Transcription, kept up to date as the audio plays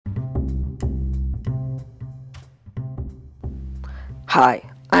Hi,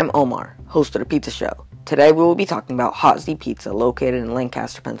 I'm Omar, host of The Pizza Show. Today we will be talking about Hot Z Pizza located in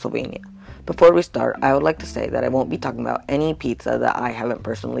Lancaster, Pennsylvania. Before we start, I would like to say that I won't be talking about any pizza that I haven't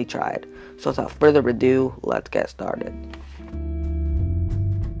personally tried. So without further ado, let's get started.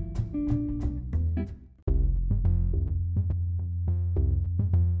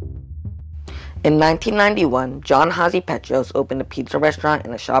 In 1991, John Hazy Petros opened a pizza restaurant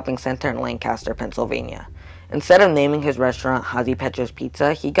in a shopping center in Lancaster, Pennsylvania. Instead of naming his restaurant Hazy Petros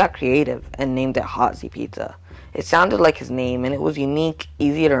Pizza, he got creative and named it Hot Z Pizza. It sounded like his name, and it was unique,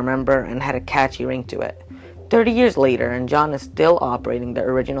 easy to remember, and had a catchy ring to it. 30 years later, and John is still operating the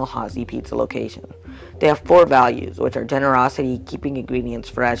original Hot Z Pizza location. They have 4 values, which are generosity, keeping ingredients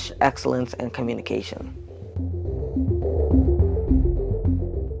fresh, excellence, and communication.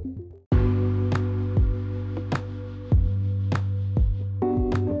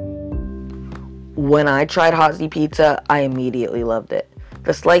 When I tried Hot Z Pizza, I immediately loved it.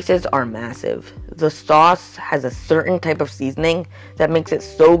 The slices are massive. The sauce has a certain type of seasoning that makes it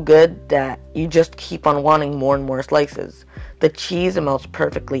so good that you just keep on wanting more and more slices. The cheese melts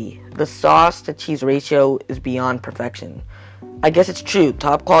perfectly. The sauce to cheese ratio is beyond perfection. I guess it's true,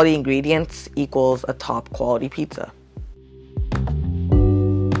 top quality ingredients equals a top quality pizza.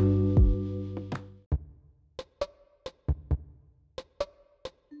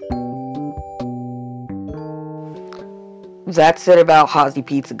 That's it about Hot Z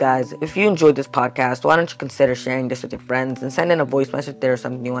Pizza, guys. If you enjoyed this podcast, why don't you consider sharing this with your friends and send in a voice message if there was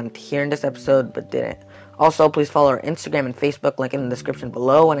something you wanted to hear in this episode but didn't. Also, please follow our Instagram and Facebook link in the description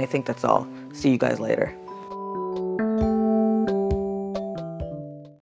below, and I think that's all. See you guys later.